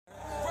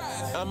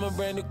I'm a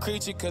brand new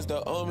creature cause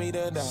the old me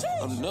done died.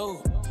 I'm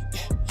new,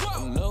 yeah,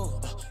 I'm new.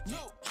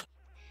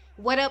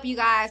 What up, you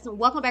guys?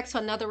 Welcome back to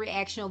another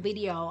reactional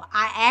video.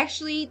 I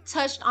actually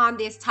touched on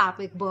this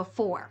topic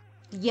before,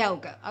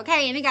 yoga,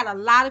 okay? And it got a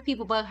lot of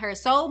people but her,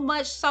 so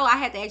much so I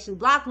had to actually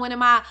block one of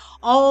my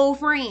old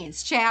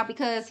friends, child,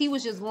 because he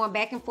was just going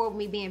back and forth with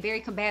me, being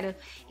very combative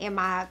in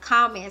my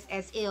comments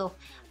as if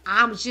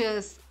I'm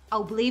just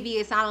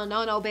oblivious, I don't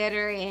know no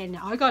better, and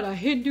I got a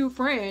Hindu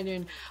friend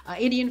and an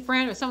Indian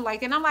friend or something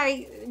like that. And I'm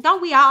like,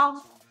 don't we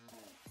all?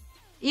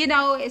 You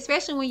know,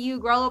 especially when you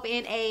grow up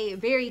in a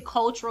very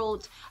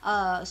cultural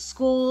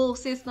school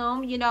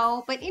system, you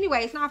know. But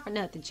anyway, it's not for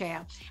nothing,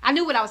 child. I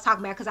knew what I was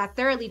talking about because I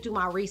thoroughly do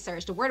my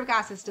research. The word of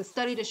God says to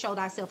study to show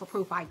thyself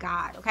approved by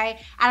God,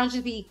 okay? I don't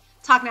just be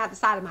talking out the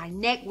side of my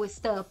neck with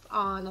stuff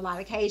on a lot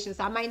of occasions.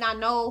 I might not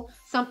know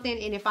something,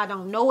 and if I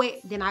don't know it,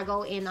 then I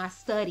go and I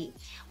study.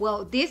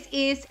 Well, this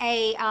is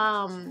a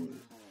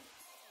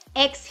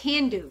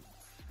ex-Hindu,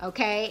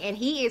 okay? And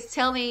he is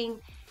telling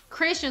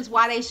Christians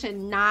why they should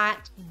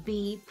not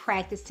be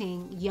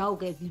practicing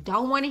yoga. If you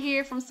don't want to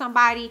hear from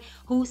somebody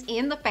who's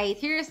in the faith,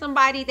 here's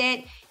somebody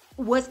that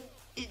was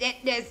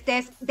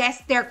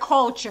that's their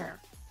culture.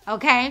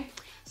 Okay,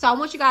 so I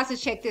want you guys to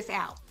check this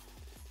out.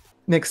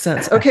 Makes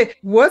sense. Okay,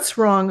 what's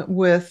wrong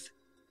with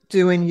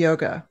doing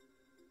yoga?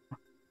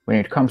 When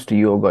it comes to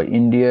yoga,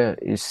 India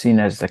is seen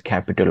as the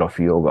capital of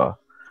yoga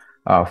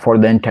for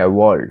the entire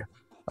world.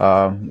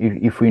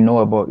 If we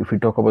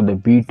talk about the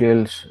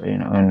Beatles,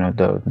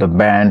 the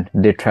band,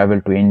 they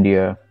traveled to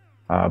India.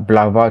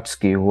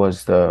 Blavatsky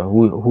was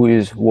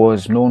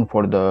was known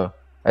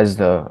as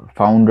the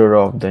founder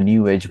of the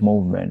New Age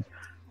movement.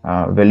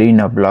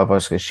 Velina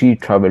Blavatsky, she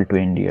traveled to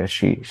India.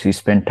 She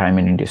spent time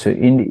in India. So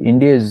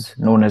India is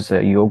known as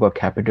the yoga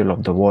capital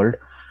of the world.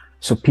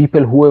 So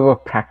whoever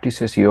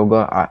practices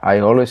yoga, I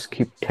always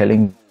keep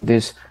telling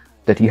this,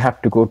 that you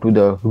have to go to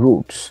the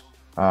roots.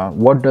 How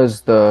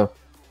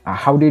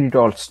did it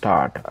all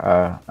start?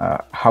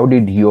 How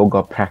did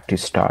yoga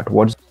practice start?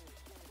 What's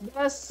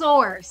the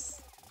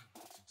source?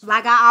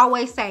 Like I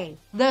always say,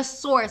 the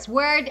source.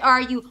 Where are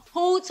you?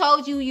 Who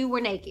told you you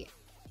were naked?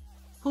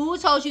 Who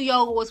told you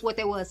yoga was what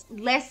it was?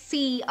 Let's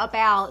see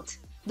about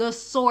the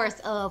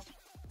source of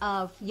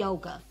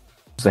yoga.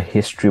 the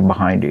history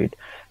behind it?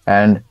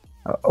 And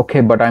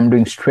okay, but I'm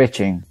doing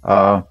stretching.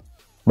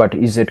 But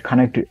is it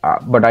connected?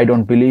 But I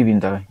don't believe in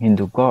the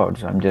Hindu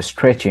gods. I'm just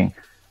stretching.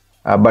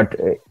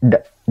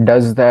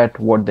 Does that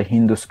what the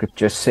Hindu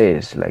scripture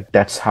says? Like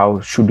that's how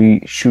should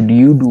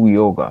you do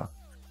yoga?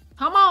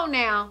 Come on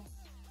now.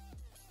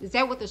 Is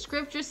that what the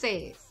scripture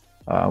says?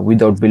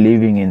 Without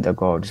believing in the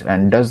gods.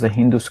 And does the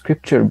Hindu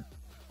scripture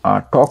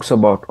talks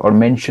about or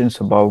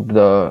mentions about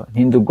the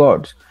Hindu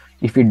gods?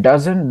 If it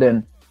doesn't,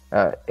 then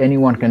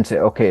anyone can say,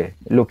 okay,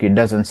 look, it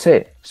doesn't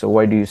say. So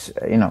why do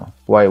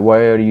why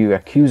are you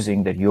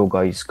accusing that yoga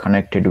is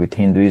connected with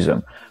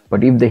Hinduism?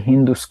 But if the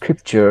Hindu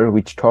scripture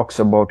which talks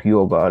about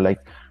yoga, like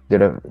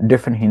there are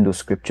different Hindu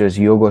scriptures,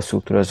 Yoga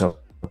Sutras of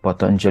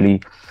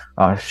Patanjali,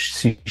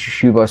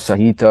 Shiva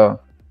Sahita,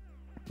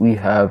 we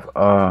have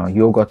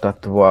Yoga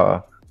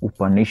Tattva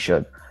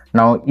Upanishad.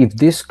 Now, if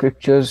these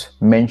scriptures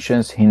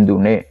mentions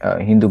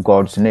Hindu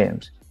gods'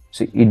 names,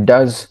 so it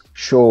does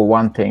show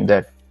one thing,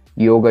 that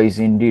yoga is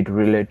indeed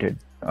related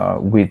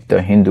with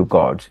the Hindu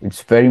gods.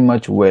 It's very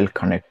much well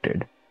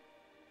connected.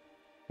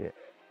 Yeah.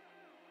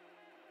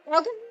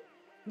 Okay.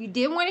 You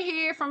didn't want to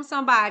hear from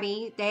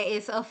somebody that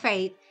is of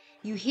faith.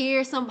 You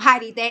hear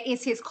somebody that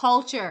is his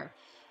culture.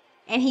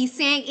 And he's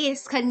saying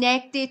it's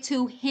connected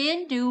to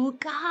Hindu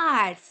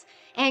gods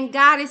and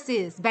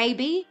goddesses,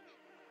 baby.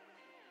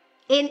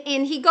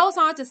 And he goes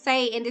on to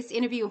say in this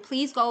interview, and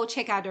please go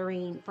check out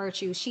Doreen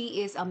Virtue.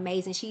 She is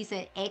amazing. She's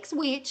an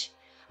ex-witch,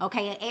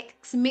 okay, an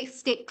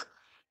ex-mystic,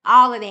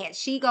 all of that.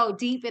 She go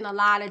deep in a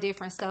lot of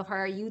different stuff.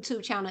 Her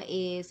YouTube channel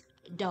is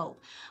dope.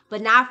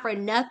 But not for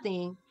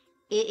nothing,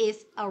 it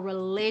is a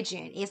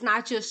religion. It's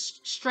not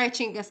just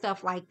stretching and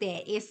stuff like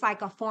that. It's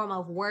like a form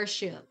of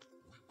worship.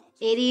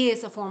 It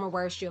is a form of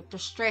worship, the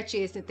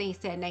stretches and things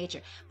to that nature.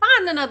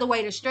 Find another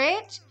way to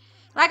stretch.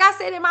 Like I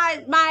said in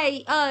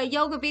my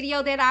yoga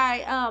video that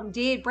I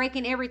did,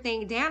 breaking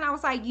everything down, I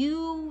was like,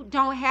 you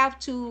don't have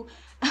to,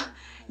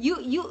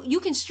 you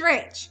can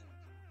stretch.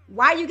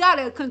 Why you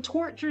gotta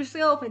contort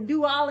yourself and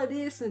do all of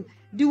this and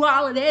do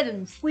all of that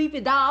and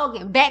sleepy dog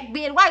and back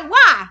bend?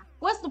 Why?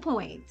 What's the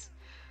point?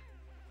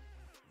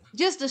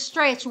 Just to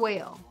stretch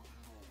well.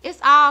 It's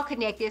all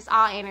connected. It's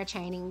all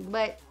entertaining.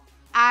 But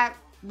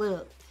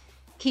look,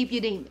 keep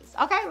your demons.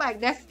 Okay,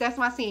 like that's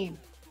my sin.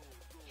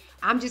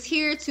 I'm just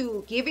here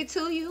to give it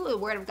to you. The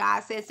word of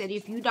God says that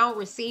if you don't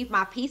receive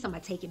my peace, I'm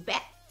going to take it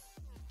back.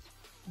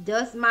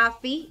 Dust my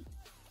feet.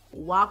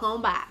 Walk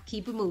on by.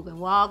 Keep it moving.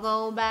 Walk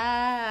on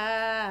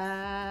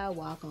by.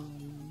 Walk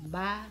on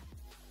by.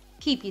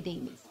 Keep your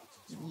demons.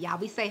 Y'all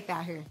be safe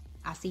out here.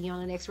 I'll see you on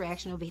the next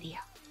reactional video.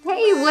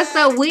 Hey, what's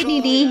up?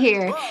 Whitney D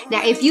here.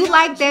 Now, if you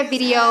like that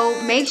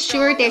video, make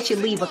sure that you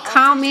leave a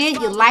comment,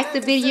 you like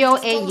the video,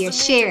 and you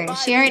share it.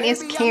 Sharing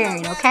is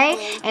caring,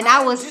 okay? And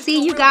I will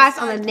see you guys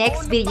on the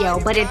next video.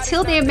 But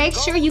until then, make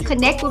sure you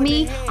connect with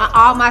me on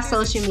all my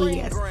social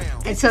medias.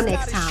 Until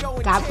next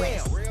time, God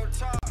bless.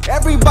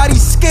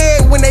 Everybody's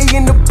scared when they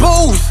in the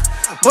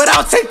booth, but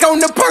I'll take on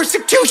the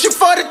persecution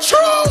for the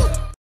truth.